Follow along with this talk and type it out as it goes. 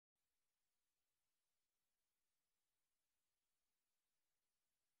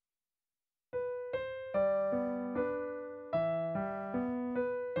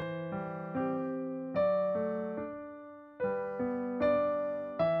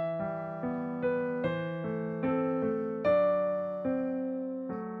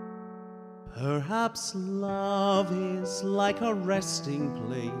Perhaps love is like a resting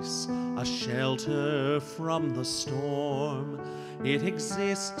place, a shelter from the storm. It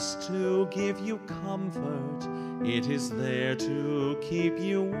exists to give you comfort, it is there to keep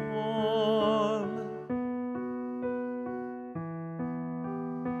you warm.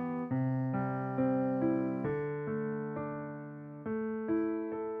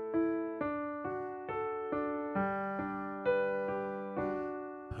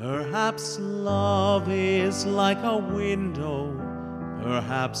 Perhaps love is like a window,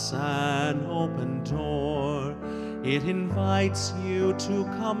 perhaps an open door. It invites you to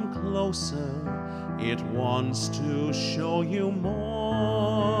come closer, it wants to show you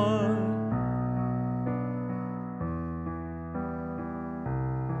more.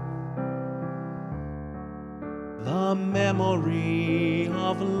 The memory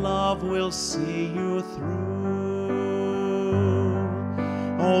of love will see you through.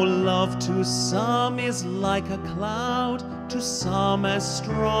 Oh, love to some is like a cloud, to some as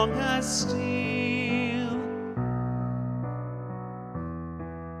strong as steel.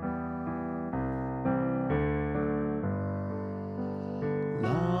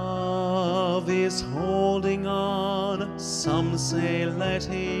 Love is holding on, some say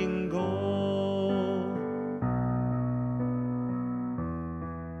letting go.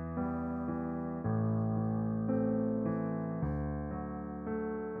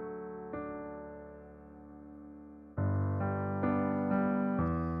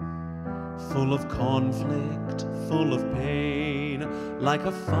 Full of conflict, full of pain, like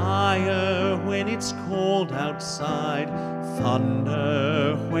a fire when it's cold outside,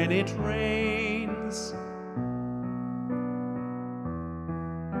 thunder when it rains.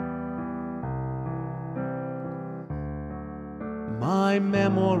 My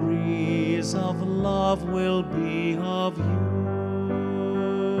memories of love will be of you.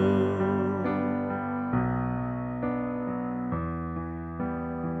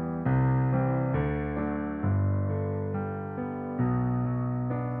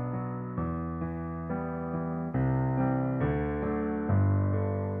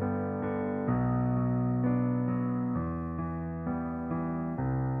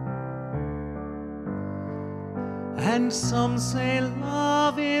 And some say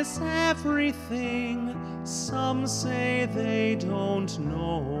love is everything, some say they don't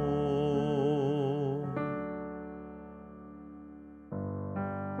know.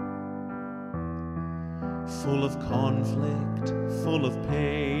 Full of conflict, full of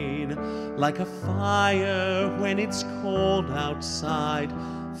pain, like a fire when it's cold outside,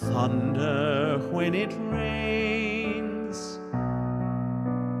 thunder when it rains.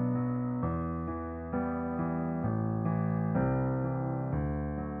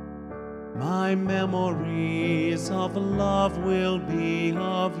 My memories of love will be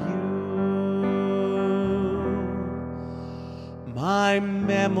of you. My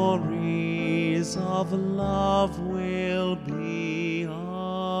memories of love will be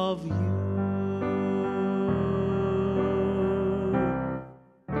of you.